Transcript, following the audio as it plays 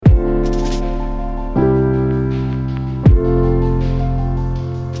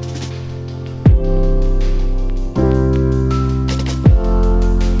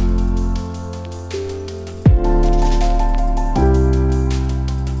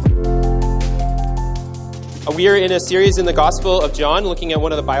We are in a series in the Gospel of John, looking at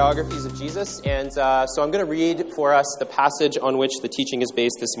one of the biographies of Jesus, and so I'm going to read for us the passage on which the teaching is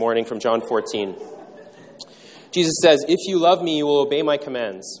based this morning from John 14. Jesus says, "If you love me, you will obey my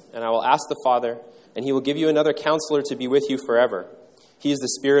commands, and I will ask the Father, and he will give you another counselor to be with you forever. He is the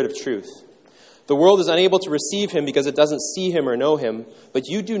Spirit of truth. The world is unable to receive him because it doesn't see him or know him, but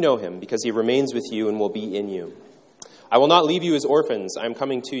you do know him because he remains with you and will be in you. I will not leave you as orphans. I am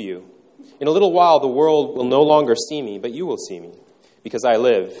coming to you. In a little while, the world will no longer see me, but you will see me. Because I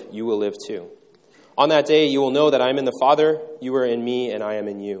live, you will live too. On that day, you will know that I am in the Father, you are in me, and I am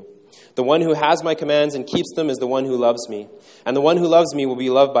in you. The one who has my commands and keeps them is the one who loves me. And the one who loves me will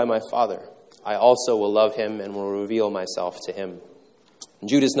be loved by my Father. I also will love him and will reveal myself to him."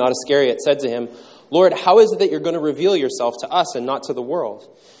 Judas, not Iscariot, said to him, "Lord, how is it that you're going to reveal yourself to us and not to the world?"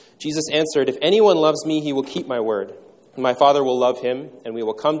 Jesus answered, "If anyone loves me, he will keep my word. And my Father will love him, and we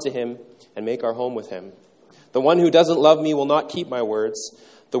will come to him and make our home with him. The one who doesn't love me will not keep my words.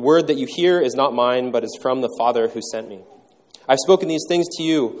 The word that you hear is not mine, but is from the Father who sent me. I've spoken these things to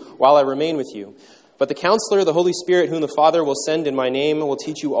you while I remain with you. But the Counselor, the Holy Spirit, whom the Father will send in my name, will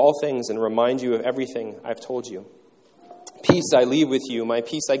teach you all things and remind you of everything I've told you. Peace I leave with you, my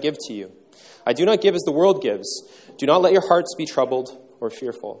peace I give to you. I do not give as the world gives. Do not let your hearts be troubled or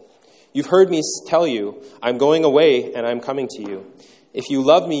fearful. You've heard me tell you, I'm going away and I'm coming to you. If you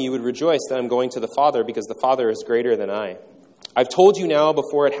love me, you would rejoice that I'm going to the Father, because the Father is greater than I. I've told you now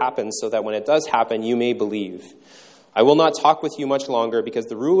before it happens, so that when it does happen, you may believe. I will not talk with you much longer, because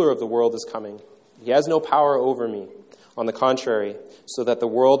the ruler of the world is coming. He has no power over me. On the contrary, so that the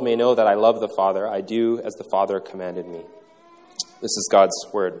world may know that I love the Father, I do as the Father commanded me." This is God's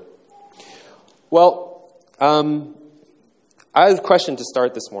word. Well, I have a question to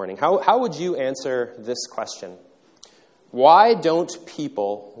start this morning. How would you answer this question? Why don't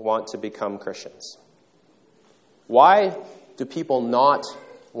people want to become Christians? Why do people not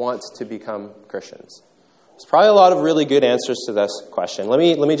want to become Christians? There's probably a lot of really good answers to this question. Let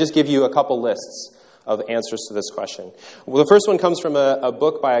me just give you a couple lists of answers to this question. Well, the first one comes from a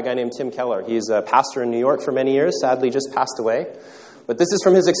book by a guy named Tim Keller. He's a pastor in New York for many years, sadly just passed away. But this is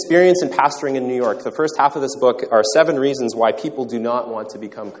from his experience in pastoring in New York. The first half of this book are 7 reasons why people do not want to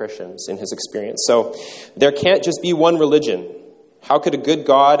become Christians in his experience. So there can't just be one religion. How could a good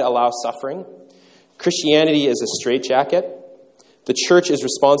God allow suffering? Christianity is a straitjacket. The church is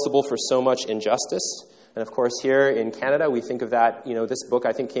responsible for so much injustice. And of course, here in Canada, we think of that, this book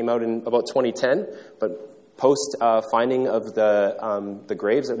I think came out in about 2010, but post finding of the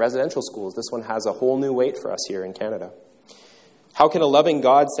graves at residential schools, this one has a whole new weight for us here in Canada. How can a loving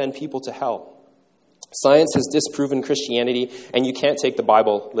God send people to hell? Science has disproven Christianity, and you can't take the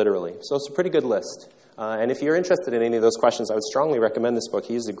Bible literally. So it's a pretty good list. And if you're interested in any of those questions, I would strongly recommend this book.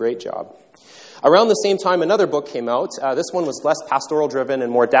 He does a great job. Around the same time, another book came out. This one was less pastoral-driven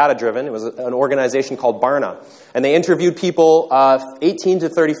and more data-driven. It was an organization called Barna. And they interviewed people, 18 to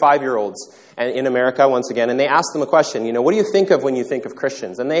 35-year-olds in America, once again, and they asked them a question, what do you think of when you think of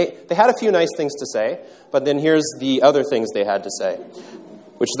Christians? And they had a few nice things to say, but then here's the other things they had to say,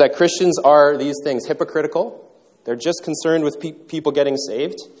 which is that Christians are these things: hypocritical. They're just concerned with people getting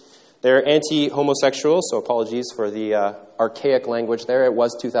saved. They're anti-homosexual, so apologies for the archaic language there. It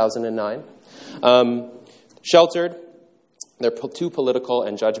was 2009. Sheltered. They're too political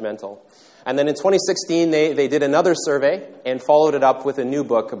and judgmental. And then in 2016, they did another survey and followed it up with a new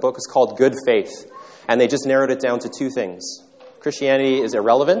book. A book is called Good Faith. And they just narrowed it down to 2 things. Christianity is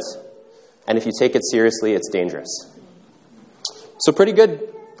irrelevant, and if you take it seriously, it's dangerous. So pretty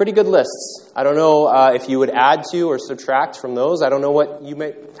good lists. I don't know if you would add to or subtract from those. I don't know what you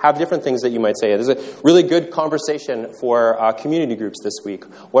might have, different things that you might say. There's a really good conversation for community groups this week.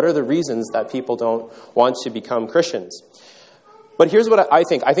 What are the reasons that people don't want to become Christians? But here's what I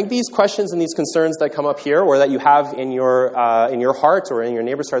think. I think these questions and these concerns that come up here, or that you have in your heart or in your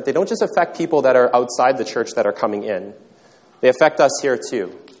neighbor's heart, they don't just affect people that are outside the church that are coming in. They affect us here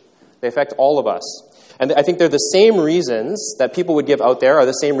too. They affect all of us. And I think they're the same reasons that people would give out there are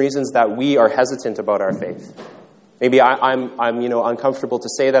the same reasons that we are hesitant about our faith. Maybe I'm uncomfortable to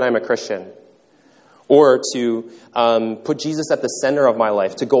say that I'm a Christian, or to put Jesus at the center of my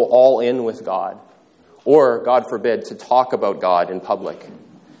life, to go all in with God. Or, God forbid, to talk about God in public.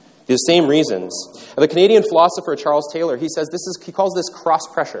 The same reasons. The Canadian philosopher Charles Taylor, he calls this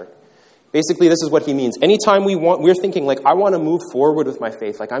cross-pressure. Basically, this is what he means. Anytime we're thinking, I want to move forward with my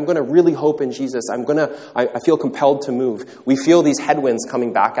faith, I'm going to really hope in Jesus, I feel compelled to move. We feel these headwinds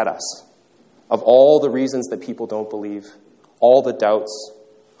coming back at us of all the reasons that people don't believe, all the doubts,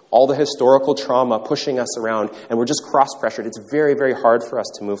 all the historical trauma pushing us around, and we're just cross-pressured. It's very, very hard for us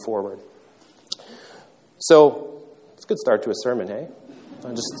to move forward. So, it's a good start to a sermon, hey?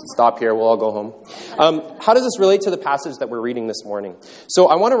 I'll just stop here. We'll all go home. How does this relate to the passage that we're reading this morning? So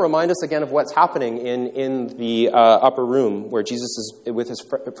I want to remind us again of what's happening in the upper room where Jesus is with his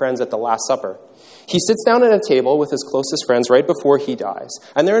friends at the Last Supper. He sits down at a table with his closest friends right before he dies.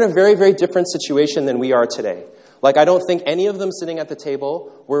 And they're in a very, very different situation than we are today. Like, I don't think any of them sitting at the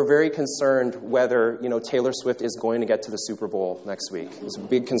table were very concerned whether, Taylor Swift is going to get to the Super Bowl next week. It's a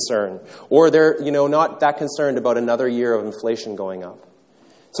big concern. Or they're, not that concerned about another year of inflation going up.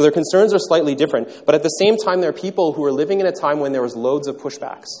 So their concerns are slightly different. But at the same time, there are people who are living in a time when there was loads of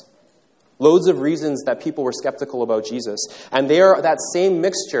pushbacks. Loads of reasons that people were skeptical about Jesus. And they are that same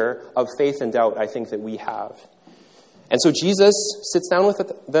mixture of faith and doubt, I think, that we have. And so Jesus sits down with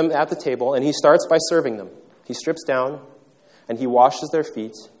them at the table, and he starts by serving them. He strips down, and he washes their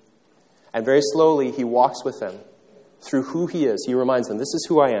feet. And very slowly, he walks with them through who he is. He reminds them, this is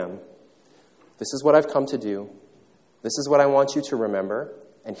who I am. This is what I've come to do. This is what I want you to remember.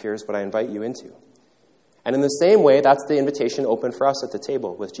 And here's what I invite you into. And in the same way, that's the invitation open for us at the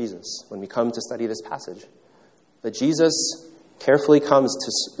table with Jesus when we come to study this passage. That Jesus carefully comes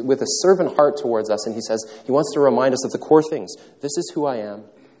with a servant heart towards us, and he says, he wants to remind us of the core things. This is who I am.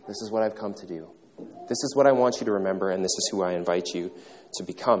 This is what I've come to do. This is what I want you to remember, and this is who I invite you to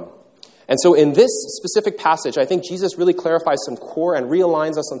become. And so in this specific passage, I think Jesus really clarifies some core and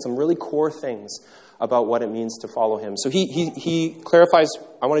realigns us on some really core things about what it means to follow him. So he clarifies,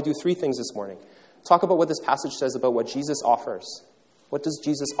 I want to do three things this morning. Talk about what this passage says about what Jesus offers. What does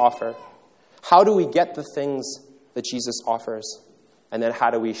Jesus offer? How do we get the things that Jesus offers? And then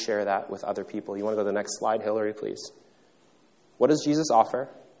how do we share that with other people? You want to go to the next slide, Hillary, please? What does Jesus offer?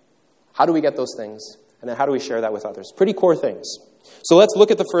 How do we get those things? And then how do we share that with others? Pretty core things. So let's look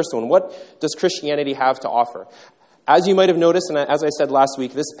at the first one. What does Christianity have to offer? As you might have noticed, and as I said last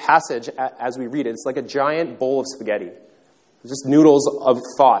week, this passage, as we read it, it's like a giant bowl of spaghetti. Just noodles of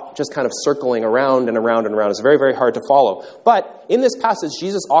thought, just kind of circling around and around and around. It's very, very hard to follow. But in this passage,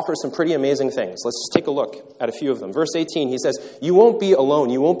 Jesus offers some pretty amazing things. Let's just take a look at a few of them. Verse 18, he says, you won't be alone.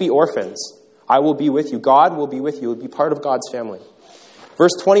 You won't be orphans. I will be with you. God will be with you. You'll be part of God's family.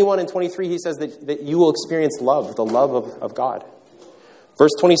 Verse 21 and 23, he says that you will experience love, the love of God.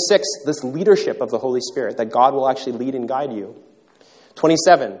 Verse 26, this leadership of the Holy Spirit, that God will actually lead and guide you.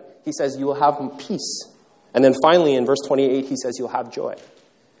 27, he says you will have peace. And then finally in verse 28, he says you'll have joy.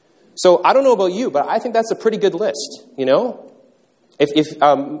 So I don't know about you, but I think that's a pretty good list, If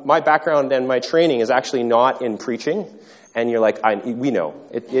my background and my training is actually not in preaching, and you're like, we know.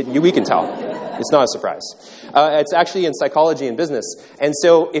 We can tell. It's not a surprise. It's actually in psychology and business. And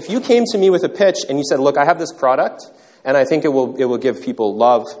so if you came to me with a pitch and you said, look, I have this product, and I think it will give people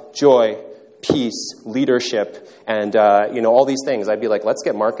love, joy, peace, leadership, and all these things, I'd be like, let's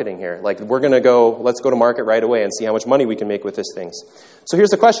get marketing here. Like, let's go to market right away and see how much money we can make with these things. So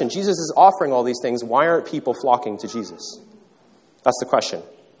here's the question. Jesus is offering all these things. Why aren't people flocking to Jesus? That's the question.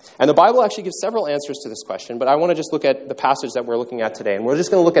 And the Bible actually gives several answers to this question, but I want to just look at the passage that we're looking at today. And we're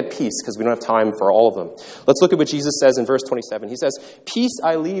just going to look at peace because we don't have time for all of them. Let's look at what Jesus says in verse 27. He says, peace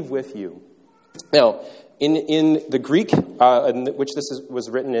I leave with you. Now, in the Greek, which this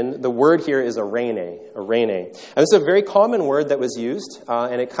was written in, the word here is arene. And this is a very common word that was used,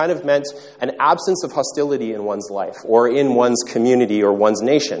 and it kind of meant an absence of hostility in one's life, or in one's community, or one's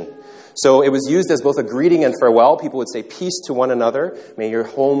nation. So it was used as both a greeting and farewell. People would say peace to one another. May your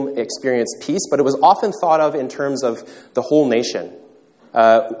home experience peace. But it was often thought of in terms of the whole nation.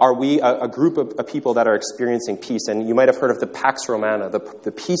 Are we a group of people that are experiencing peace? And you might have heard of the Pax Romana,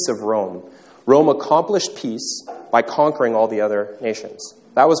 the peace of Rome. Rome accomplished peace by conquering all the other nations.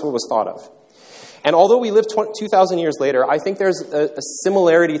 That was what was thought of. And although we live 2,000 years later, I think there's a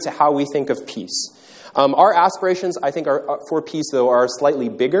similarity to how we think of peace. Our aspirations, I think, for peace, though, are slightly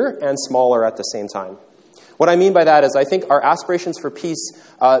bigger and smaller at the same time. What I mean by that is I think our aspirations for peace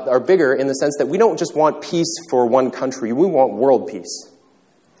are bigger in the sense that we don't just want peace for one country. We want world peace.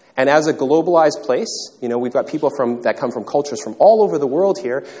 And as a globalized place, we've got people that come from cultures from all over the world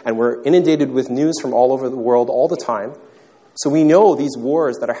here, and we're inundated with news from all over the world all the time. So we know these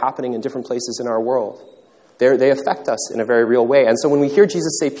wars that are happening in different places in our world. They affect us in a very real way. And so when we hear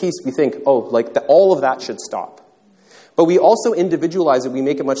Jesus say peace, we think, all of that should stop. But we also individualize it. We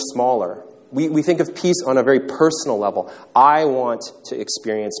make it much smaller. We think of peace on a very personal level. I want to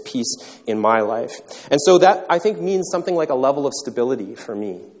experience peace in my life. And so that, I think, means something like a level of stability for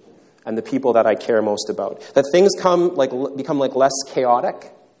me and the people that I care most about. That things become less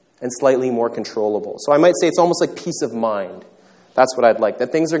chaotic and slightly more controllable. So I might say it's almost like peace of mind. That's what I'd like,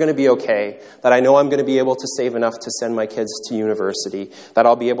 that things are going to be okay, that I know I'm going to be able to save enough to send my kids to university, that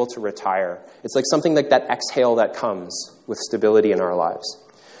I'll be able to retire. It's like something like that exhale that comes with stability in our lives.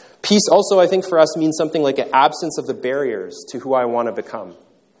 Peace also, I think, for us means something like an absence of the barriers to who I want to become.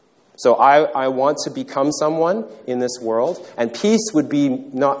 So I want to become someone in this world, and peace would be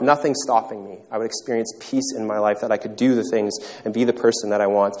nothing stopping me. I would experience peace in my life, that I could do the things and be the person that I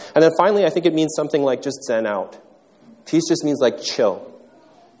want. And then finally, I think it means something like just zen out. Peace just means like chill,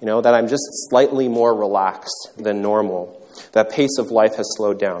 that I'm just slightly more relaxed than normal. That pace of life has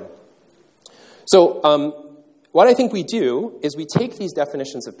slowed down. So what I think we do is we take these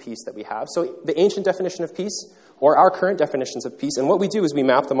definitions of peace that we have, so the ancient definition of peace or our current definitions of peace, and what we do is we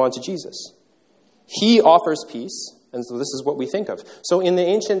map them onto Jesus. He offers peace, and so this is what we think of. So in the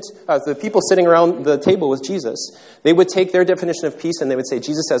ancient, the people sitting around the table with Jesus, they would take their definition of peace and they would say,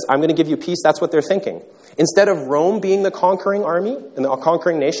 Jesus says, I'm going to give you peace. That's what they're thinking. Instead of Rome being the conquering army and the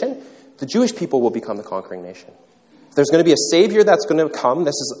conquering nation, the Jewish people will become the conquering nation. There's going to be a Savior that's going to come.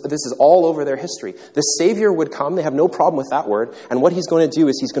 This is all over their history. This Savior would come. They have no problem with that word. And what he's going to do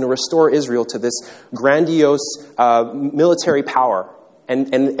is he's going to restore Israel to this grandiose military power. And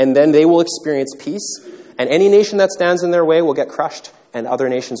then they will experience peace. And any nation that stands in their way will get crushed. And other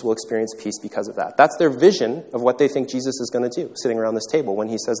nations will experience peace because of that. That's their vision of what they think Jesus is going to do, sitting around this table when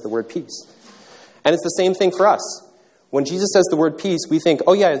he says the word peace. And it's the same thing for us. When Jesus says the word peace, we think,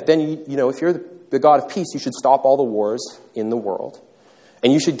 oh yeah, then, if you're the God of peace, you should stop all the wars in the world.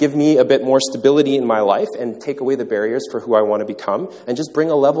 And you should give me a bit more stability in my life and take away the barriers for who I want to become and just bring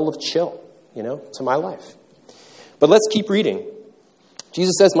a level of chill, to my life. But let's keep reading.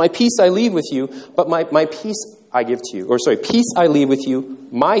 Jesus says, my peace I leave with you, but my peace I give to you. Peace I leave with you,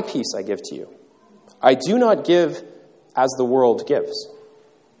 my peace I give to you. I do not give as the world gives.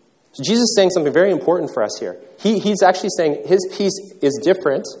 So Jesus is saying something very important for us here. He's actually saying his peace is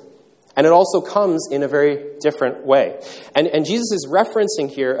different, and it also comes in a very different way. And Jesus is referencing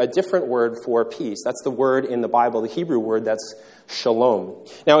here a different word for peace. That's the word in the Bible, the Hebrew word, that's shalom.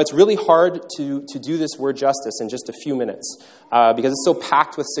 Now, it's really hard to do this word justice in just a few minutes because it's so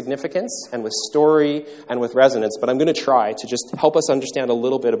packed with significance and with story and with resonance. But I'm going to try to just help us understand a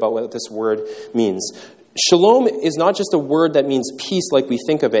little bit about what this word means. Shalom is not just a word that means peace like we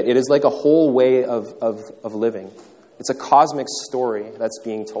think of it. It is like a whole way of living. It's a cosmic story that's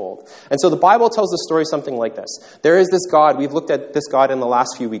being told. And so the Bible tells the story something like this. There is this God, we've looked at this God in the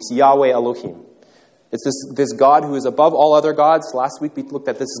last few weeks, Yahweh Elohim. It's this God who is above all other gods. Last week we looked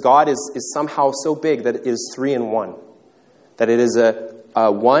at this God is somehow so big that it is 3 in 1. That it is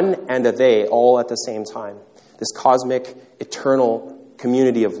a one and a they all at the same time. This cosmic, eternal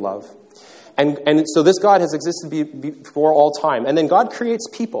community of love. And so this God has existed before all time. And then God creates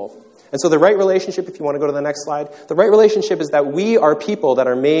people. And so the right relationship, if you want to go to the next slide, the right relationship is that we are people that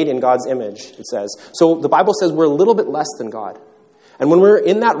are made in God's image, it says. So the Bible says we're a little bit less than God. And when we're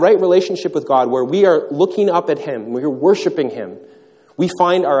in that right relationship with God, where we are looking up at him, we're worshiping him, we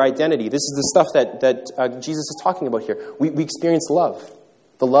find our identity. This is the stuff that Jesus is talking about here. We experience love.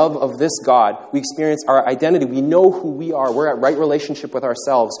 The love of this God. We experience our identity. We know who we are. We're at right relationship with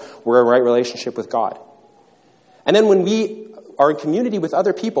ourselves. We're in right relationship with God. And then when we are in community with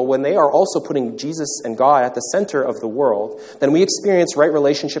other people, when they are also putting Jesus and God at the center of the world, then we experience right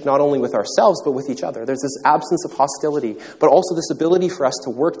relationship not only with ourselves, but with each other. There's this absence of hostility, but also this ability for us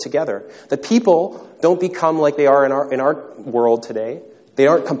to work together. That people don't become like they are in our world today. They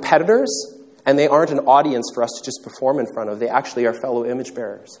aren't competitors, and they aren't an audience for us to just perform in front of. They actually are fellow image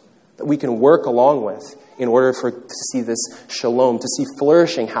bearers that we can work along with in order to see this shalom, to see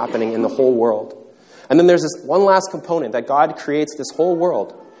flourishing happening in the whole world. And then there's this one last component, that God creates this whole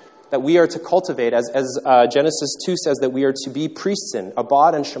world that we are to cultivate, as Genesis 2 says, that we are to be priests in,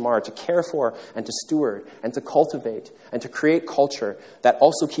 abad and shamar, to care for and to steward and to cultivate and to create culture that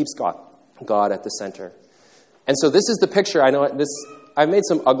also keeps God at the center. And so this is the picture. I know I've made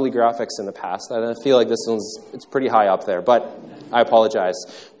some ugly graphics in the past, and I feel like this one's it's pretty high up there, but I apologize.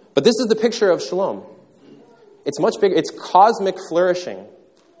 But this is the picture of shalom. It's much bigger. It's cosmic flourishing.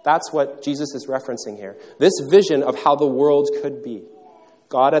 That's what Jesus is referencing here. This vision of how the world could be.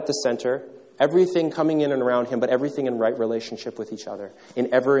 God at the center, everything coming in and around him, but everything in right relationship with each other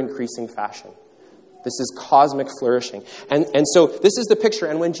in ever-increasing fashion. This is cosmic flourishing. And so this is the picture.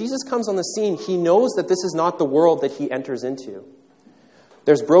 And when Jesus comes on the scene, he knows that this is not the world that he enters into.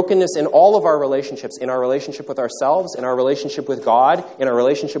 There's brokenness in all of our relationships, in our relationship with ourselves, in our relationship with God, in our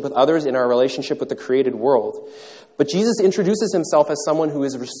relationship with others, in our relationship with the created world. But Jesus introduces himself as someone who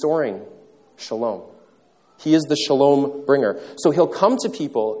is restoring shalom. He is the shalom bringer. So he'll come to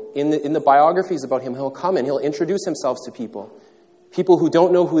people in the biographies about him. He'll come and he'll introduce himself to people. people who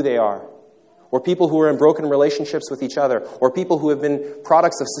don't know who they are, or people who are in broken relationships with each other, or people who have been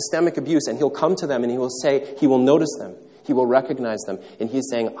products of systemic abuse, and he'll come to them and he will say, he will notice them, he will recognize them, and he's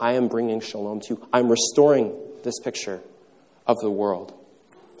saying, I am bringing shalom to you. I'm restoring this picture of the world.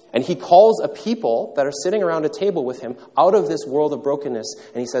 And he calls a people that are sitting around a table with him out of this world of brokenness,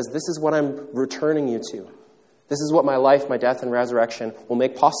 and he says, this is what I'm returning you to. This is what my life, my death, and resurrection will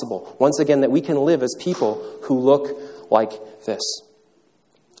make possible. Once again, that we can live as people who look like this.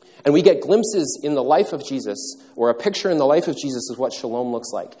 And we get glimpses in the life of Jesus, or a picture in the life of Jesus of what shalom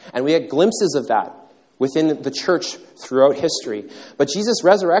looks like. And we get glimpses of that within the church throughout history. But Jesus'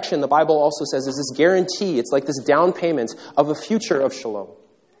 resurrection, the Bible also says, is this guarantee. It's like this down payment of a future of shalom.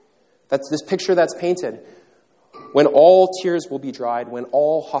 That's this picture that's painted. When all tears will be dried, when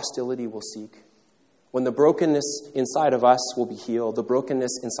all hostility will cease, when the brokenness inside of us will be healed, the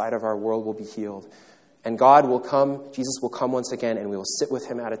brokenness inside of our world will be healed. And God will come, Jesus will come once again, and we will sit with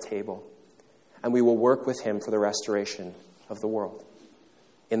him at a table. And we will work with him for the restoration of the world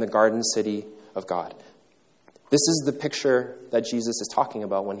in the garden city of God. This is the picture that Jesus is talking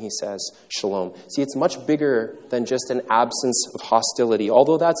about when he says shalom. See, it's much bigger than just an absence of hostility,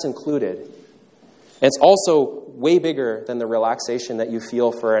 although that's included. And it's also way bigger than the relaxation that you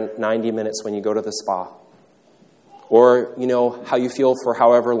feel for 90 minutes when you go to the spa. Or, how you feel for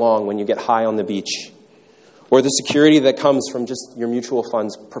however long when you get high on the beach. Or the security that comes from just your mutual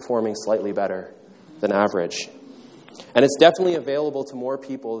funds performing slightly better than average. And it's definitely available to more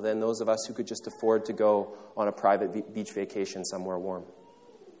people than those of us who could just afford to go on a private beach vacation somewhere warm.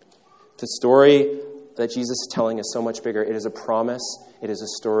 The story that Jesus is telling is so much bigger. It is a promise. It is a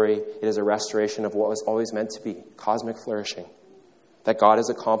story. It is a restoration of what was always meant to be, cosmic flourishing, that God is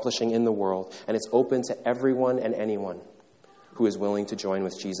accomplishing in the world. And it's open to everyone and anyone who is willing to join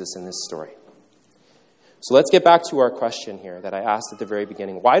with Jesus in this story. So let's get back to our question here that I asked at the very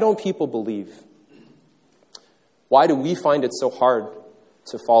beginning. Why don't people believe? Why do we find it so hard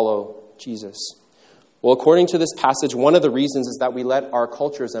to follow Jesus? Well, according to this passage, one of the reasons is that we let our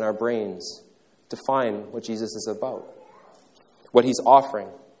cultures and our brains define what Jesus is about, what he's offering.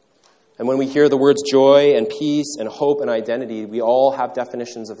 And when we hear the words joy and peace and hope and identity, we all have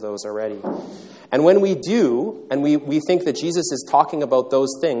definitions of those already. And when we do, and we think that Jesus is talking about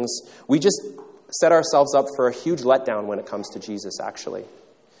those things, we just set ourselves up for a huge letdown when it comes to Jesus, actually.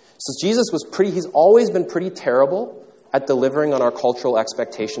 So Jesus he's always been pretty terrible at delivering on our cultural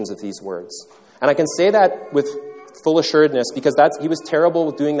expectations of these words. And I can say that with full assuredness because he was terrible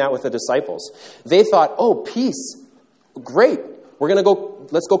with doing that with the disciples. They thought, oh, peace, great.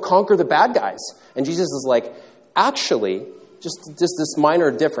 Let's go conquer the bad guys. And Jesus is like, actually, just this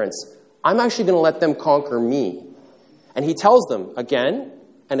minor difference, I'm actually going to let them conquer me. And he tells them again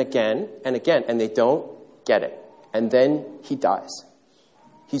and again and again, and they don't get it. And then he dies.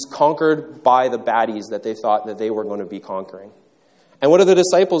 He's conquered by the baddies that they thought that they were going to be conquering. And what do the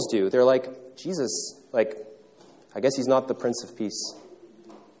disciples do? They're like, Jesus, I guess he's not the Prince of Peace.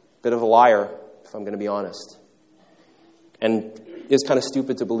 Bit of a liar, if I'm going to be honest. And it's kind of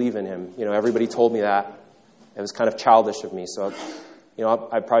stupid to believe in him. Everybody told me that. It was kind of childish of me. So,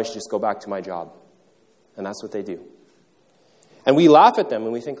 I probably should just go back to my job. And that's what they do. And we laugh at them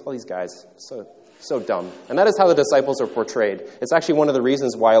and we think, oh, these guys, so dumb. And that is how the disciples are portrayed. It's actually one of the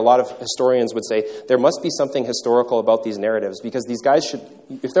reasons why a lot of historians would say there must be something historical about these narratives, because these guys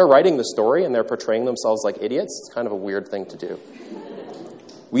if they're writing the story and they're portraying themselves like idiots, it's kind of a weird thing to do.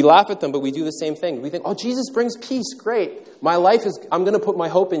 We laugh at them, but we do the same thing. We think, oh, Jesus brings peace, great. I'm going to put my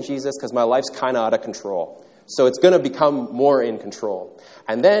hope in Jesus because my life's kind of out of control. So it's going to become more in control.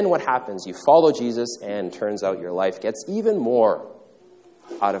 And then what happens? You follow Jesus and turns out your life gets even more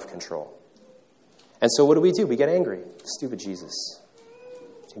out of control. And so what do? We get angry. Stupid Jesus.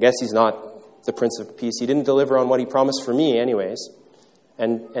 I guess he's not the Prince of Peace. He didn't deliver on what he promised for me anyways.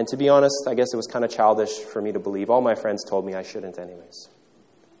 And to be honest, I guess it was kind of childish for me to believe. All my friends told me I shouldn't anyways.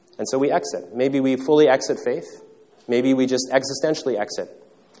 And so we exit. Maybe we fully exit faith. Maybe we just existentially exit.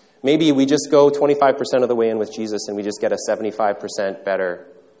 Maybe we just go 25% of the way in with Jesus and we just get a 75% better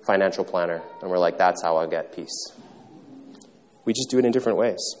financial planner. And we're like, that's how I'll get peace. We just do it in different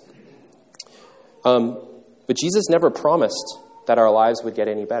ways. But Jesus never promised that our lives would get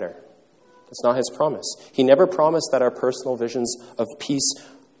any better. It's not his promise. He never promised that our personal visions of peace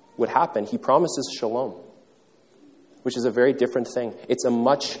would happen. He promises shalom, which is a very different thing. It's a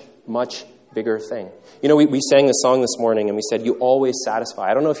much, much bigger thing. We sang this song this morning and we said, you always satisfy.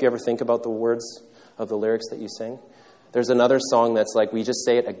 I don't know if you ever think about the words of the lyrics that you sing. There's another song that's like, we just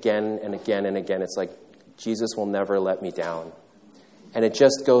say it again and again and again. It's like, Jesus will never let me down. And it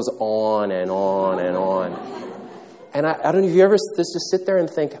just goes on and on and on. And I don't know if you ever just sit there and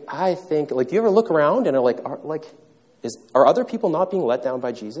think, do you ever look around and are like, are other people not being let down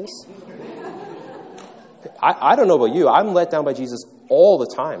by Jesus? I don't know about you. I'm let down by Jesus all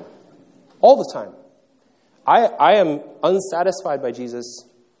the time. All the time. I am unsatisfied by Jesus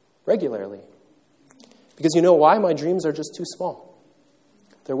regularly. Because you know why? My dreams are just too small.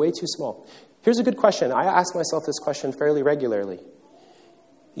 They're way too small. Here's a good question. I ask myself this question fairly regularly.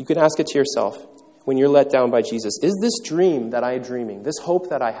 You can ask it to yourself when you're let down by Jesus. Is this dream that I'm dreaming, this hope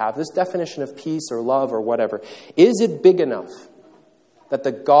that I have, this definition of peace or love or whatever, is it big enough that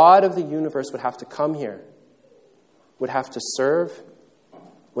the God of the universe would have to come here, would have to serve,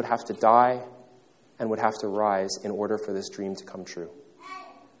 would have to die, and would have to rise in order for this dream to come true?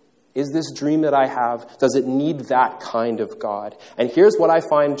 Is this dream that I have, does it need that kind of God? And here's what I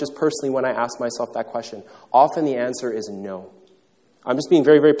find just personally when I ask myself that question. Often the answer is no. I'm just being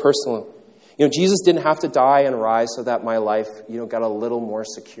very, very personal. You know, Jesus didn't have to die and rise so that my life, got a little more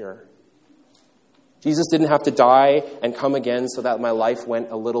secure. Jesus didn't have to die and come again so that my life went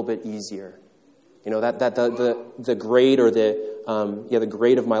a little bit easier. That the grade or the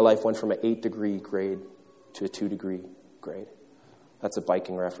grade of my life went from an 8-degree grade to a 2-degree grade. That's a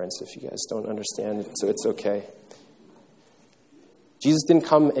biking reference if you guys don't understand, so it's okay. Jesus didn't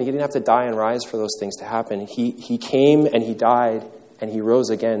come and he didn't have to die and rise for those things to happen. He came and he died and he rose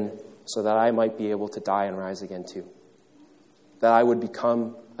again so that I might be able to die and rise again too. That I would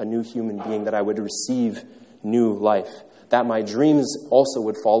become a new human being, that I would receive new life. That my dreams also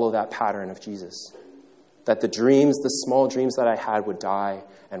would follow that pattern of Jesus. That the small dreams that I had would die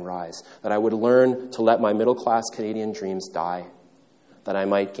and rise. That I would learn to let my middle-class Canadian dreams die. That I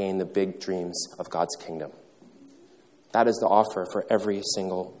might gain the big dreams of God's kingdom. That is the offer for every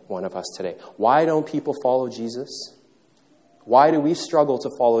single one of us today. Why don't people follow Jesus? Why do we struggle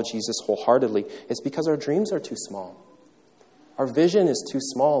to follow Jesus wholeheartedly? It's because our dreams are too small. Our vision is too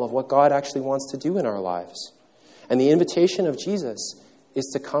small of what God actually wants to do in our lives. And the invitation of Jesus is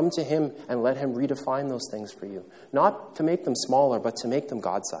to come to him and let him redefine those things for you. Not to make them smaller, but to make them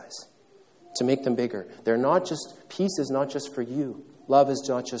God-size. To make them bigger. Peace is not just for you. Love is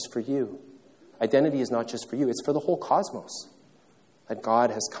not just for you. Identity is not just for you. It's for the whole cosmos that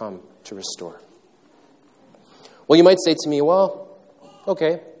God has come to restore. Well, you might say to me, well,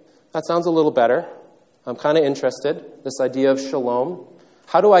 okay, that sounds a little better. I'm kind of interested. This idea of shalom.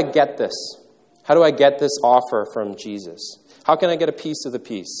 How do I get this? How do I get this offer from Jesus? How can I get a piece of the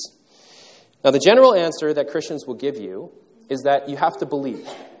peace? Now, the general answer that Christians will give you is that you have to believe.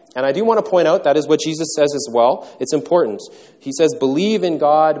 And I do want to point out that is what Jesus says as well. It's important. He says, believe in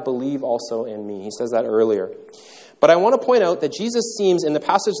God, believe also in me. He says that earlier. But I want to point out that Jesus seems, in the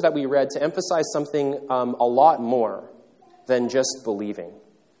passage that we read, to emphasize something a lot more than just believing.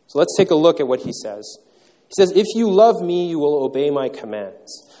 So let's take a look at what he says. He says, if you love me, you will obey my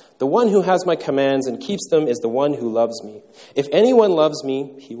commands. The one who has my commands and keeps them is the one who loves me. If anyone loves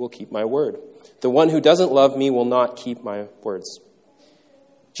me, he will keep my word. The one who doesn't love me will not keep my words.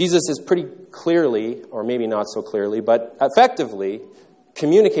 Jesus is pretty clearly, or maybe not so clearly, but effectively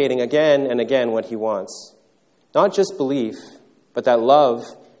communicating again and again what he wants. Not just belief, but that love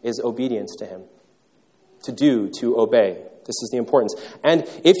is obedience to him. To obey. This is the importance. And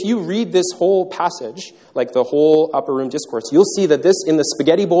if you read this whole passage, like the whole Upper Room Discourse, you'll see that this, in the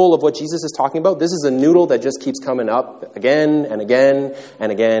spaghetti bowl of what Jesus is talking about, this is a noodle that just keeps coming up again and again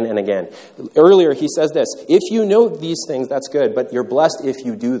and again and again. Earlier, he says this, if you know these things, that's good, but you're blessed if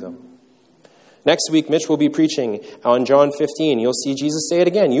you do them. Next week, Mitch will be preaching on John 15. You'll see Jesus say it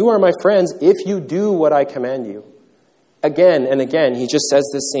again. You are my friends if you do what I command you. Again and again, he just says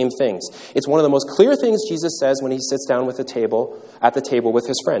the same things. It's one of the most clear things Jesus says when he sits down at the table with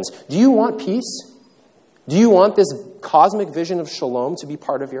his friends. Do you want peace? Do you want this cosmic vision of shalom to be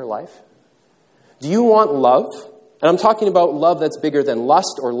part of your life? Do you want love? And I'm talking about love that's bigger than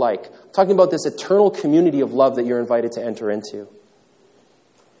lust or like. I'm talking about this eternal community of love that you're invited to enter into.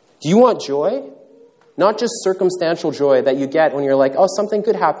 Do you want joy? Not just circumstantial joy that you get when you're like, oh, something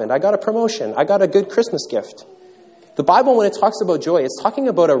good happened. I got a promotion. I got a good Christmas gift. The Bible, when it talks about joy, it's talking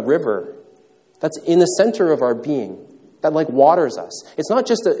about a river that's in the center of our being, that like waters us. It's not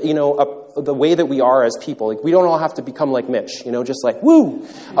just the way that we are as people. Like we don't all have to become like Mitch, just like woo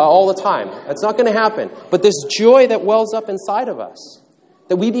all the time. That's not going to happen. But this joy that wells up inside of us,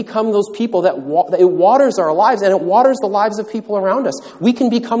 that we become those people that it waters our lives and it waters the lives of people around us. We can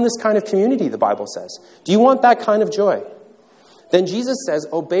become this kind of community, the Bible says. Do you want that kind of joy? Then Jesus says,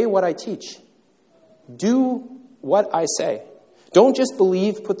 obey what I teach. Do what I say. Don't just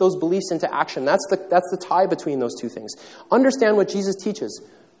believe, put those beliefs into action. That's the tie between those two things. Understand what Jesus teaches,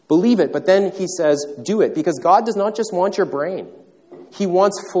 Believe it, but then he says, do it. Because God does not just want your brain. He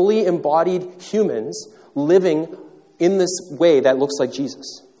wants fully embodied humans living in this way that looks like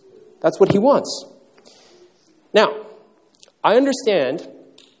Jesus. That's what he wants. Now, I understand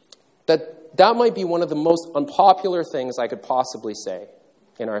that might be one of the most unpopular things I could possibly say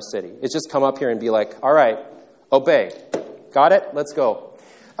in our city. It's just come up here and be like, all right, obey. Got it? Let's go.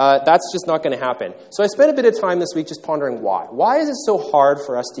 That's just not going to happen. So I spent a bit of time this week just pondering why. Why is it so hard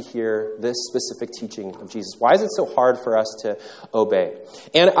for us to hear this specific teaching of Jesus? Why is it so hard for us to obey?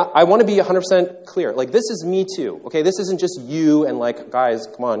 And I want to be 100% clear. Like, this is me too. Okay, this isn't just you and like, guys,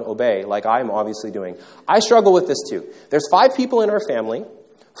 come on, obey, like I'm obviously doing. I struggle with this too. There's 5 people in our family.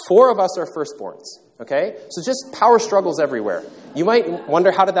 4 of us are firstborns. Okay? So just power struggles everywhere. You might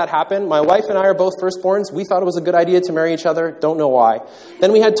wonder, how did that happen? My wife and I are both firstborns. We thought it was a good idea to marry each other. Don't know why.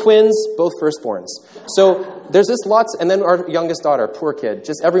 Then we had twins, both firstborns. So there's this lots, and then our youngest daughter, poor kid,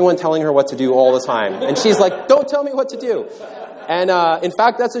 just everyone telling her what to do all the time. And she's like, don't tell me what to do. And in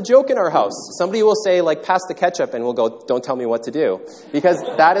fact, that's a joke in our house. Somebody will say, like, pass the ketchup, and we'll go, don't tell me what to do. Because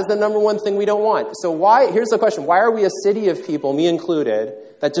that is the number one thing we don't want. So here's the question, why are we a city of people, me included,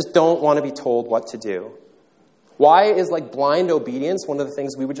 that just don't want to be told what to do? Why is like blind obedience one of the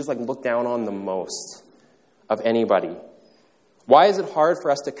things we would just like look down on the most of anybody? Why is it hard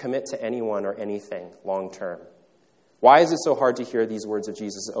for us to commit to anyone or anything long term? Why is it so hard to hear these words of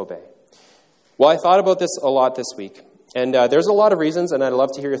Jesus, obey? Well, I thought about this a lot this week. And there's a lot of reasons, and I'd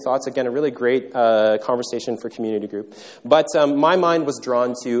love to hear your thoughts. Again, a really great conversation for community group. But my mind was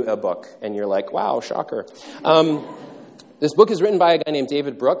drawn to a book, and you're like, wow, shocker. This book is written by a guy named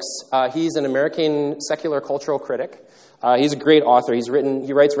David Brooks. He's an American secular cultural critic. He's a great author.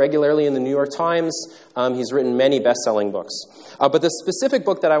 He writes regularly in the New York Times. He's written many best-selling books. But the specific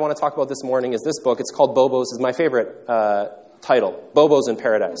book that I want to talk about this morning is this book. It's called Bobos. It's my favorite title, Bobos in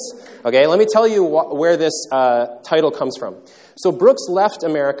Paradise. Okay, let me tell you where this title comes from. So Brooks left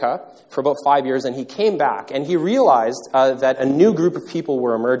America for about 5 years, and he came back, and he realized that a new group of people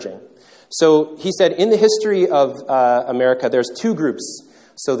were emerging. So he said, in the history of America, there's 2 groups.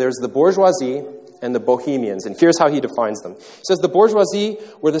 So there's the bourgeoisie and the bohemians, and here's how he defines them. He says the bourgeoisie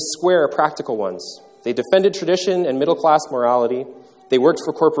were the square, practical ones. They defended tradition and middle-class morality. They worked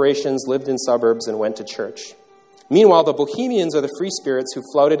for corporations, lived in suburbs, and went to church. Meanwhile, the bohemians are the free spirits who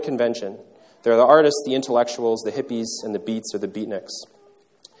flouted convention. They're the artists, the intellectuals, the hippies, and the beats or the beatniks.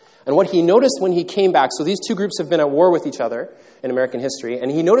 And what he noticed when he came back, so these 2 groups have been at war with each other in American history, and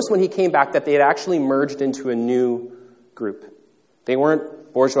he noticed when he came back that they had actually merged into a new group. They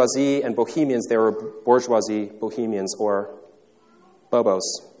weren't bourgeoisie and bohemians, they were bourgeoisie, bohemians, or Bobos.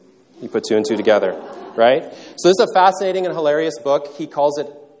 He put 2 and 2 together, right? So this is a fascinating and hilarious book. He calls it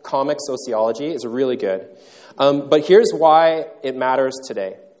Comic Sociology. It's really good. But here's why it matters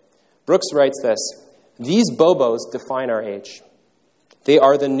today. Brooks writes this: these Bobos define our age. They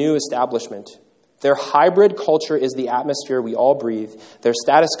are the new establishment. Their hybrid culture is the atmosphere we all breathe. Their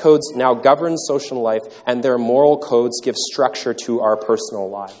status codes now govern social life, and their moral codes give structure to our personal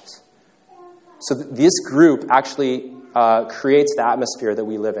lives. So this group actually creates the atmosphere that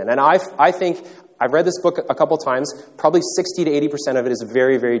we live in. And I think, I've read this book a couple times, probably 60 to 80% of it is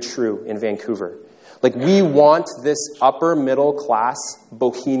very, very true in Vancouver. Like, we want this upper middle class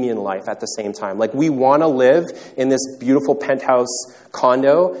bohemian life at the same time. Like, we want to live in this beautiful penthouse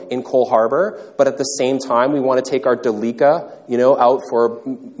condo in Cole Harbour, but at the same time, we want to take our Delica, out for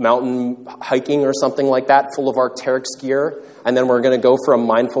mountain hiking or something like that, full of Arc'teryx gear, and then we're going to go for a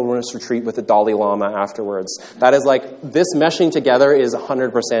mindfulness retreat with the Dalai Lama afterwards. That is like, this meshing together is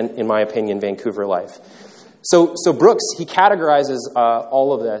 100%, in my opinion, Vancouver life. So Brooks, he categorizes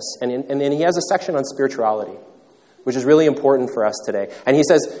all of this, and then he has a section on spirituality, which is really important for us today. And he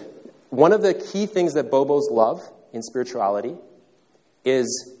says, one of the key things that Bobos love in spirituality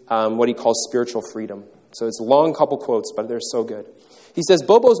is what he calls spiritual freedom. So it's a long couple quotes, but they're so good. He says,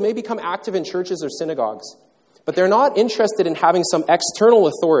 Bobos may become active in churches or synagogues, but they're not interested in having some external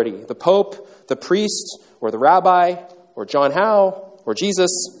authority, the Pope, the priest, or the rabbi, or John Howe, or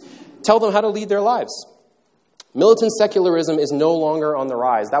Jesus, tell them how to lead their lives. Militant secularism is no longer on the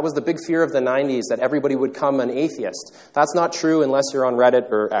rise. That was the big fear of the 90s, that everybody would become an atheist. That's not true unless you're on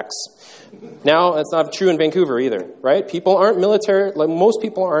Reddit or X. Now, that's not true in Vancouver either, right? Most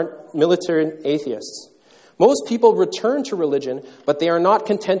people aren't military atheists. Most people return to religion, but they are not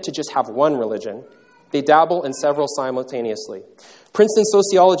content to just have one religion. They dabble in several simultaneously. Princeton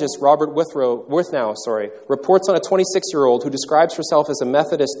sociologist Robert Worthnow reports on a 26-year-old who describes herself as a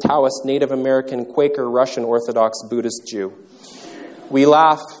Methodist, Taoist, Native American, Quaker, Russian Orthodox, Buddhist Jew. We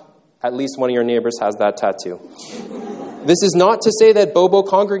laugh. At least one of your neighbors has that tattoo. This is not to say that Bobo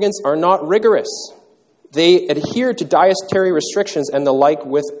congregants are not rigorous. They adhere to dietary restrictions and the like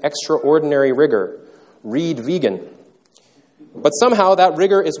with extraordinary rigor. Read vegan. But somehow that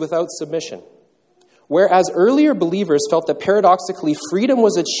rigor is without submission. Whereas earlier believers felt that paradoxically freedom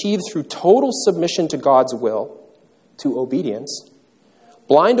was achieved through total submission to God's will, to obedience,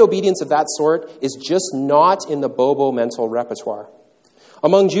 blind obedience of that sort is just not in the Bobo mental repertoire.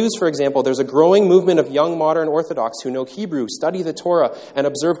 Among Jews, for example, there's a growing movement of young modern Orthodox who know Hebrew, study the Torah, and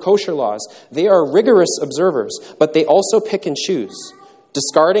observe kosher laws. They are rigorous observers, but they also pick and choose,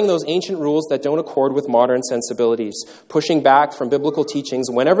 discarding those ancient rules that don't accord with modern sensibilities, pushing back from biblical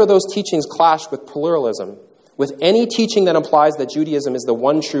teachings whenever those teachings clash with pluralism, with any teaching that implies that Judaism is the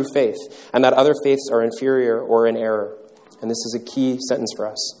one true faith and that other faiths are inferior or in error. And this is a key sentence for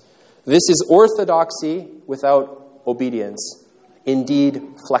us. This is orthodoxy without obedience. Indeed,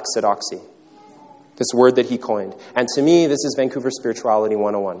 flexidoxy, this word that he coined. And to me, this is Vancouver Spirituality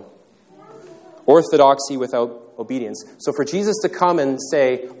 101. Orthodoxy without obedience. So for Jesus to come and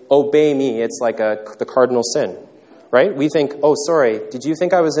say, obey me, it's like the cardinal sin, right? We think, oh, sorry, did you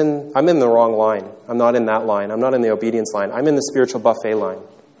think I'm in the wrong line. I'm not in that line. I'm not in the obedience line. I'm in the spiritual buffet line.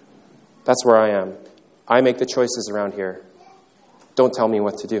 That's where I am. I make the choices around here. Don't tell me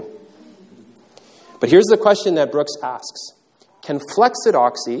what to do. But here's the question that Brooks asks. Can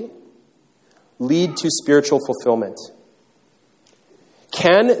flexidoxy lead to spiritual fulfillment?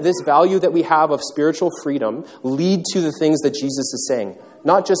 Can this value that we have of spiritual freedom lead to the things that Jesus is saying?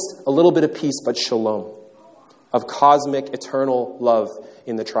 Not just a little bit of peace, but shalom, of cosmic, eternal love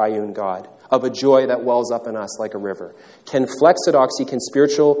in the triune God, of a joy that wells up in us like a river. Can flexidoxy, can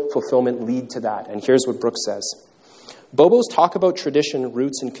spiritual fulfillment lead to that? And here's what Brooks says. Bobos talk about tradition,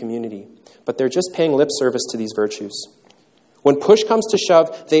 roots, and community, but they're just paying lip service to these virtues. When push comes to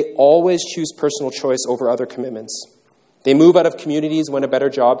shove, they always choose personal choice over other commitments. They move out of communities when a better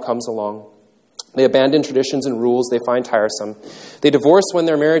job comes along. They abandon traditions and rules they find tiresome. They divorce when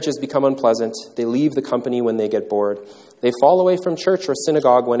their marriages become unpleasant. They leave the company when they get bored. They fall away from church or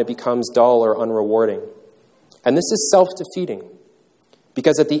synagogue when it becomes dull or unrewarding. And this is self-defeating.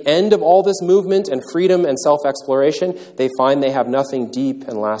 Because at the end of all this movement and freedom and self-exploration, they find they have nothing deep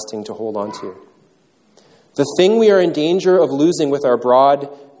and lasting to hold on to. The thing we are in danger of losing with our broad,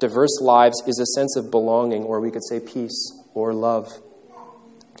 diverse lives is a sense of belonging, or we could say peace or love.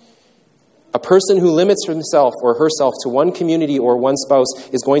 A person who limits himself or herself to one community or one spouse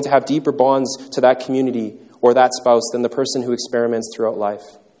is going to have deeper bonds to that community or that spouse than the person who experiments throughout life.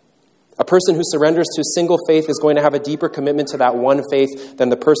 A person who surrenders to a single faith is going to have a deeper commitment to that one faith than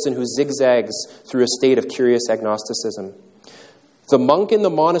the person who zigzags through a state of curious agnosticism. The monk in the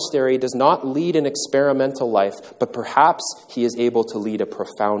monastery does not lead an experimental life, but perhaps he is able to lead a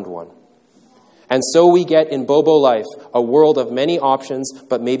profound one. And so we get in Bobo life a world of many options,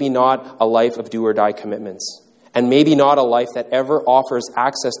 but maybe not a life of do-or-die commitments. And maybe not a life that ever offers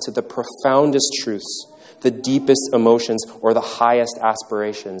access to the profoundest truths, the deepest emotions, or the highest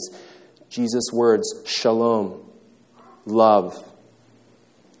aspirations. Jesus' words, shalom, love,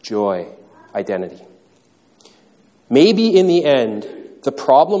 joy, identity. Maybe in the end, the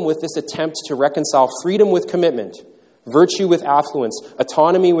problem with this attempt to reconcile freedom with commitment, virtue with affluence,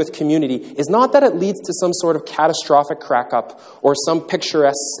 autonomy with community, is not that it leads to some sort of catastrophic crack-up or some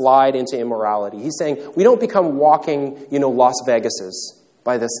picturesque slide into immorality. He's saying we don't become walking, Las Vegases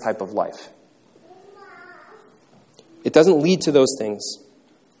by this type of life. It doesn't lead to those things,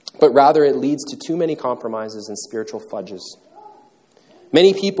 but rather it leads to too many compromises and spiritual fudges.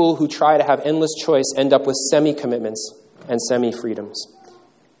 Many people who try to have endless choice end up with semi-commitments and semi-freedoms.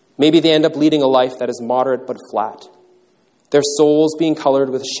 Maybe they end up leading a life that is moderate but flat. Their souls being colored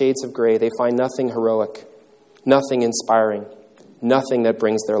with shades of gray, they find nothing heroic, nothing inspiring, nothing that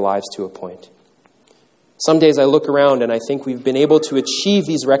brings their lives to a point. Some days I look around and I think we've been able to achieve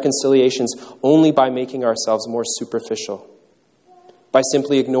these reconciliations only by making ourselves more superficial, by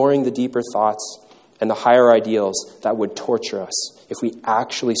simply ignoring the deeper thoughts and the higher ideals that would torture us if we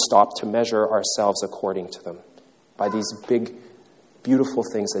actually stopped to measure ourselves according to them, by these big, beautiful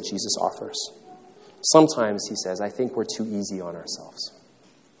things that Jesus offers. Sometimes, he says, I think we're too easy on ourselves.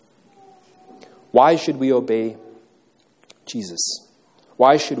 Why should we obey Jesus?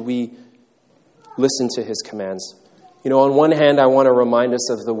 Why should we listen to his commands? On one hand, I want to remind us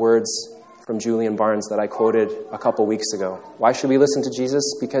of the words from Julian Barnes that I quoted a couple weeks ago. Why should we listen to Jesus?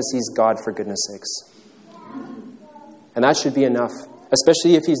 Because he's God, for goodness sakes. And that should be enough,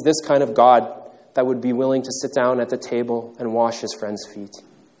 especially if he's this kind of God that would be willing to sit down at the table and wash his friends' feet,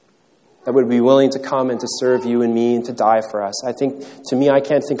 that would be willing to come and to serve you and me and to die for us. I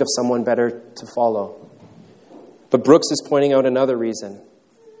can't think of someone better to follow. But Brooks is pointing out another reason.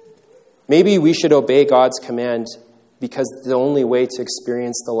 Maybe we should obey God's command because it's the only way to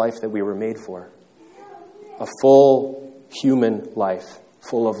experience the life that we were made for. A full human life,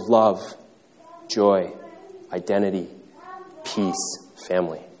 full of love, joy, identity, peace,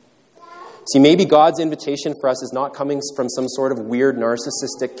 family. See, maybe God's invitation for us is not coming from some sort of weird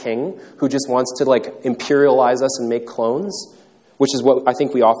narcissistic king who just wants to imperialize us and make clones, which is what I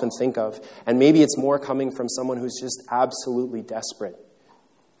think we often think of. And maybe it's more coming from someone who's just absolutely desperate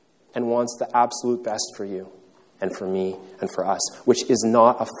and wants the absolute best for you and for me and for us, which is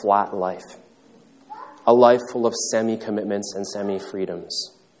not a flat life. A life full of semi-commitments and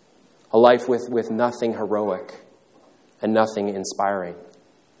semi-freedoms. A life with nothing heroic and nothing inspiring.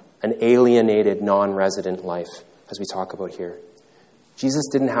 An alienated, non-resident life, as we talk about here. Jesus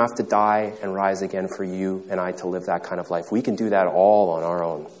didn't have to die and rise again for you and I to live that kind of life. We can do that all on our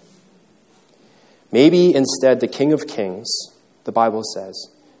own. Maybe instead the King of Kings, the Bible says,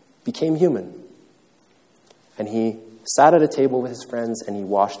 became human. And he sat at a table with his friends and he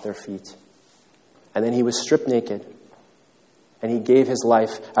washed their feet. And then he was stripped naked. And he gave his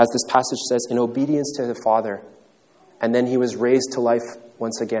life, as this passage says, in obedience to the Father. And then he was raised to life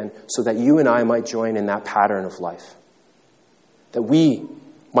once again, so that you and I might join in that pattern of life. That we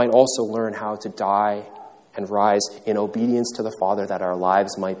might also learn how to die and rise in obedience to the Father, that our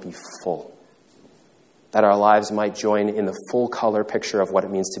lives might be full. That our lives might join in the full color picture of what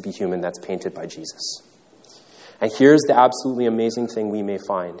it means to be human that's painted by Jesus. And here's the absolutely amazing thing we may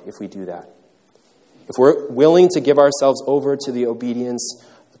find if we do that. If we're willing to give ourselves over to the obedience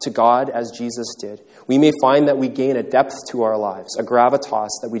to God as Jesus did, we may find that we gain a depth to our lives, a gravitas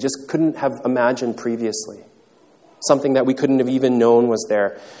that we just couldn't have imagined previously. Something that we couldn't have even known was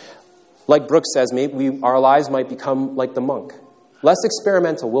there. Like Brooks says, maybe our lives might become like the monk. Less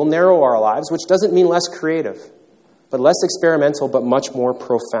experimental. We'll narrow our lives, which doesn't mean less creative, but less experimental, but much more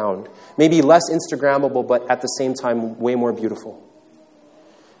profound. Maybe less Instagrammable, but at the same time, way more beautiful.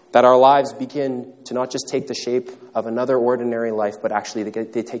 That our lives begin to not just take the shape of another ordinary life, but actually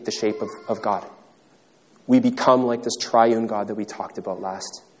they take the shape of God. We become like this triune God that we talked about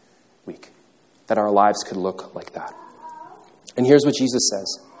last week. That our lives could look like that. And here's what Jesus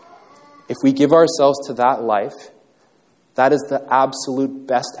says. If we give ourselves to that life, that is the absolute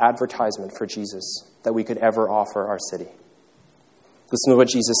best advertisement for Jesus that we could ever offer our city. Listen to what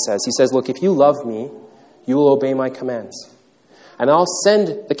Jesus says. He says, look, if you love me, you will obey my commands. And I'll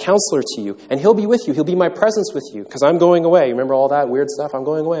send the counselor to you, and he'll be with you. He'll be my presence with you, because I'm going away. Remember all that weird stuff? I'm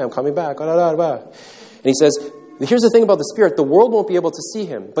going away. I'm coming back. And he says, here's the thing about the Spirit. The world won't be able to see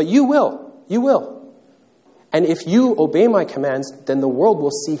him, but you will. You will. And if you obey my commands, then the world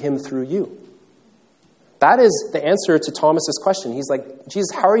will see him through you. That is the answer to Thomas's question. He's like,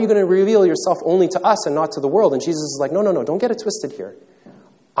 Jesus, how are you going to reveal yourself only to us and not to the world? And Jesus is like, no, don't get it twisted here.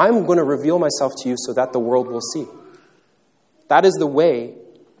 I'm going to reveal myself to you so that the world will see. That is the way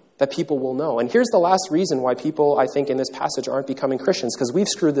that people will know. And here's the last reason why people, I think, in this passage aren't becoming Christians, because we've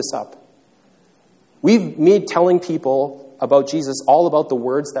screwed this up. We've made telling people about Jesus all about the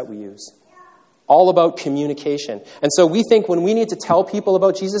words that we use, all about communication. And so we think when we need to tell people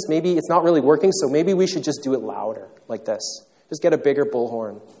about Jesus, maybe it's not really working, so maybe we should just do it louder, like this. Just get a bigger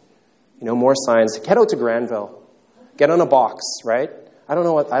bullhorn. More signs. Head out to Granville. Get on a box, right? I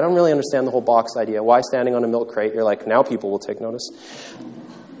don't really understand the whole box idea. Why standing on a milk crate? You're like, now people will take notice.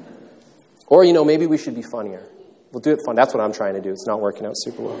 Or, maybe we should be funnier. We'll do it fun. That's what I'm trying to do. It's not working out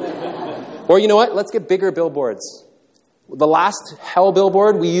super well. Or you know what? Let's get bigger billboards. The last hell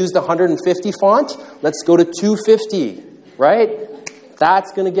billboard, we used 150 font. Let's go to 250, right?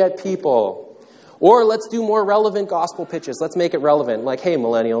 That's going to get people. Or let's do more relevant gospel pitches. Let's make it relevant. Like, hey,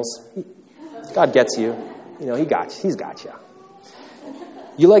 millennials, God gets you. He's got you.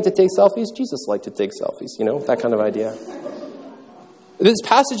 You like to take selfies? Jesus liked to take selfies, that kind of idea. This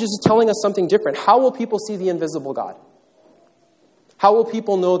passage is telling us something different. How will people see the invisible God? How will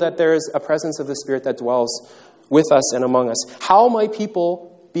people know that there is a presence of the Spirit that dwells with us and among us? How might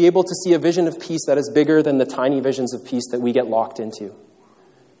people be able to see a vision of peace that is bigger than the tiny visions of peace that we get locked into?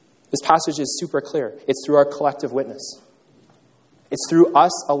 This passage is super clear. It's through our collective witness. It's through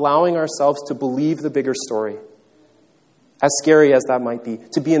us allowing ourselves to believe the bigger story. As scary as that might be,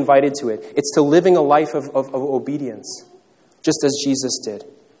 to be invited to it. It's to living a life of obedience, just as Jesus did,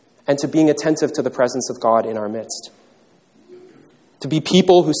 and to being attentive to the presence of God in our midst. To be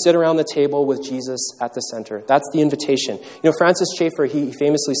people who sit around the table with Jesus at the center. That's the invitation. Francis Schaeffer, he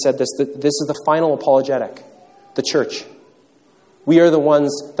famously said this, that this is the final apologetic, the church. We are the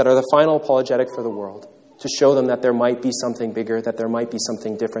ones that are the final apologetic for the world. to show them that there might be something bigger, that there might be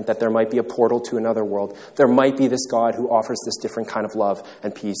something different, that there might be a portal to another world. There might be this God who offers this different kind of love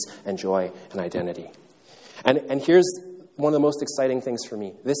and peace and joy and identity. And here's one of the most exciting things for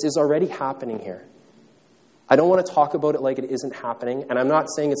me. This is already happening here. I don't want to talk about it like it isn't happening, and I'm not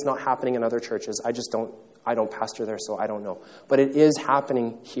saying it's not happening in other churches. I don't pastor there, so I don't know. But it is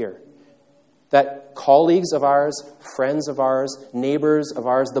happening here. That colleagues of ours, friends of ours, neighbors of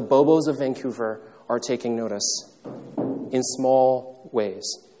ours, the Bobos of Vancouver are taking notice in small ways.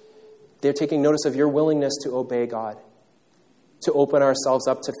 They're taking notice of your willingness to obey God, to open ourselves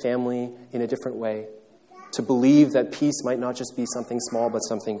up to family in a different way, to believe that peace might not just be something small, but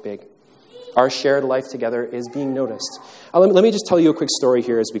something big. Our shared life together is being noticed. Let me just tell you a quick story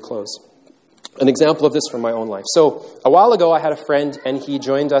here as we close. An example of this from my own life. So a while ago, I had a friend, and he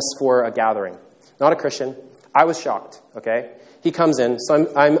joined us for a gathering. Not a Christian. I was shocked, okay? He comes in, so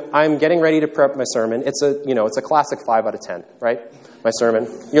I'm getting ready to prep my sermon. It's a classic 5 out of 10, right? My sermon.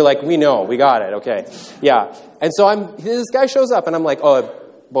 You're like, we know, we got it, okay. Yeah. And so this guy shows up, and I'm like, oh,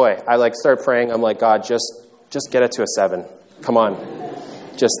 boy. I start praying. I'm like, God, just get it to a 7. Come on.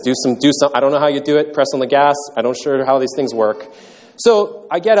 Just do some, I don't know how you do it. Press on the gas. I don't sure how these things work. So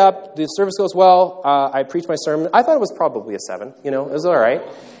I get up. The service goes well. I preach my sermon. I thought it was probably a 7. It was all right.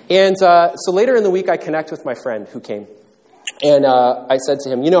 And so later in the week, I connect with my friend who came. And I said to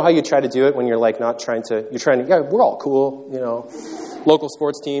him, you know how you try to do it when you're yeah, we're all cool, local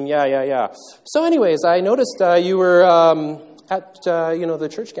sports team. Yeah. So anyways, I noticed you were at, the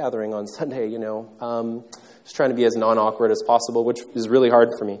church gathering on Sunday, just trying to be as non-awkward as possible, which is really hard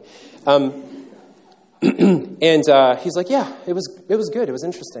for me. And he's like, yeah, it was good. It was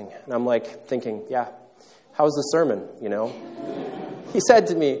interesting. And I'm like thinking, yeah, how was the sermon, He said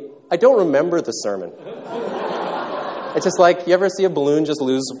to me, I don't remember the sermon. It's just like, you ever see a balloon just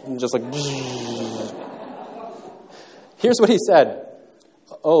like... Here's what he said.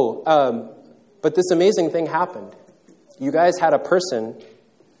 But this amazing thing happened. You guys had a person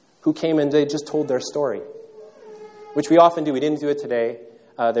who came and they just told their story, which we often do. We didn't do it today.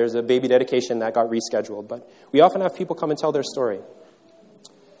 There's a baby dedication that got rescheduled, but we often have people come and tell their story.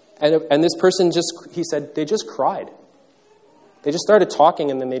 And this person he said, they just cried. They just started talking,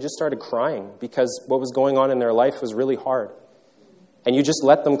 and then they just started crying because what was going on in their life was really hard. And you just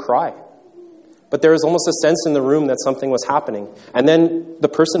let them cry. But there was almost a sense in the room that something was happening. And then the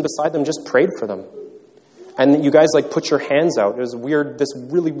person beside them just prayed for them. And you guys put your hands out. It was this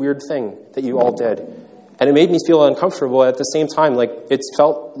really weird thing that you all did. And it made me feel uncomfortable. At the same time, it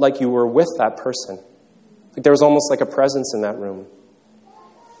felt like you were with that person. There was almost a presence in that room.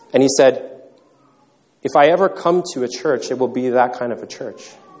 And he said, if I ever come to a church, it will be that kind of a church.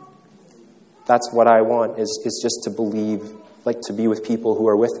 That's what I want, is just to believe, to be with people who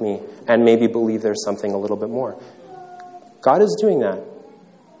are with me and maybe believe there's something a little bit more. God is doing that.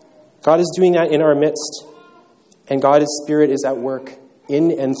 God is doing that in our midst. And God's Spirit is at work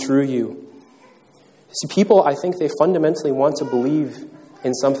in and through you. See, people, I think they fundamentally want to believe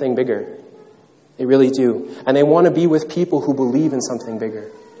in something bigger. They really do. And they want to be with people who believe in something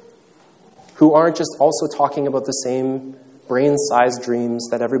bigger, who aren't just also talking about the same brain-sized dreams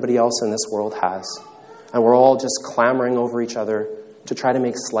that everybody else in this world has. And we're all just clamoring over each other to try to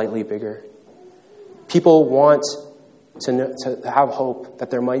make slightly bigger. People want to have hope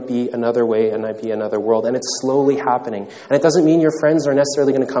that there might be another way and might be another world. And it's slowly happening. And it doesn't mean your friends are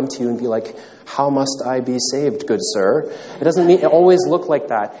necessarily going to come to you and be like, how must I be saved, good sir? It doesn't mean it always look like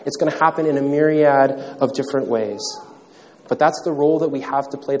that. It's going to happen in a myriad of different ways. But that's the role that we have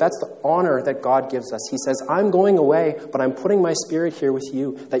to play. That's the honor that God gives us. He says, I'm going away, but I'm putting my Spirit here with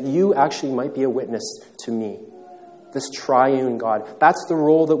you, that you actually might be a witness to me. This triune God. That's the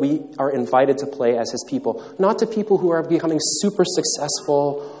role that we are invited to play as his people. Not to people who are becoming super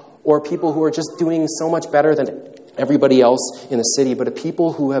successful or people who are just doing so much better than everybody else in the city, but to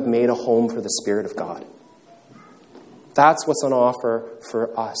people who have made a home for the Spirit of God. That's what's on offer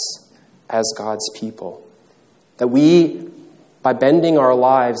for us as God's people. That we, by bending our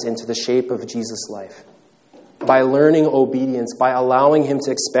lives into the shape of Jesus' life, by learning obedience, by allowing him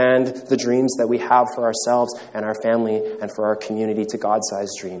to expand the dreams that we have for ourselves and our family and for our community to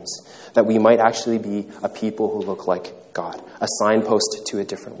God-sized dreams, that we might actually be a people who look like God, a signpost to a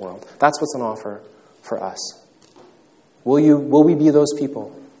different world. That's what's on offer for us. Will we be those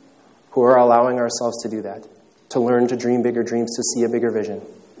people who are allowing ourselves to do that, to learn to dream bigger dreams, to see a bigger vision,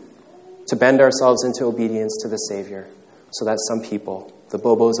 to bend ourselves into obedience to the Savior, so that some people, the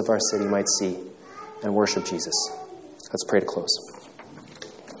Bobos of our city, might see and worship Jesus. Let's pray to close.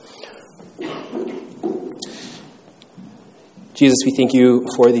 Jesus, we thank you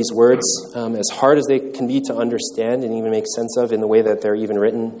for these words, as hard as they can be to understand and even make sense of in the way that they're even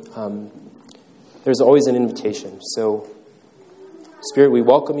written. There's always an invitation. So, Spirit, we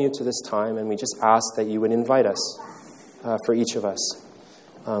welcome you to this time, and we just ask that you would invite us for each of us.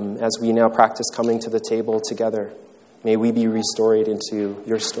 As we now practice coming to the table together, may we be restored into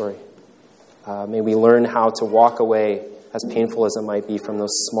your story. May we learn how to walk away, as painful as it might be, from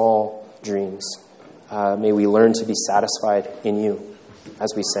those small dreams. May we learn to be satisfied in you,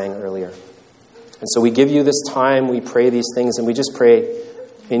 as we sang earlier. And so we give you this time, we pray these things, and we just pray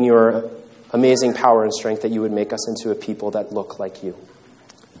in your amazing power and strength that you would make us into a people that look like you.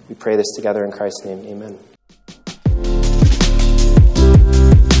 We pray this together in Christ's name. Amen.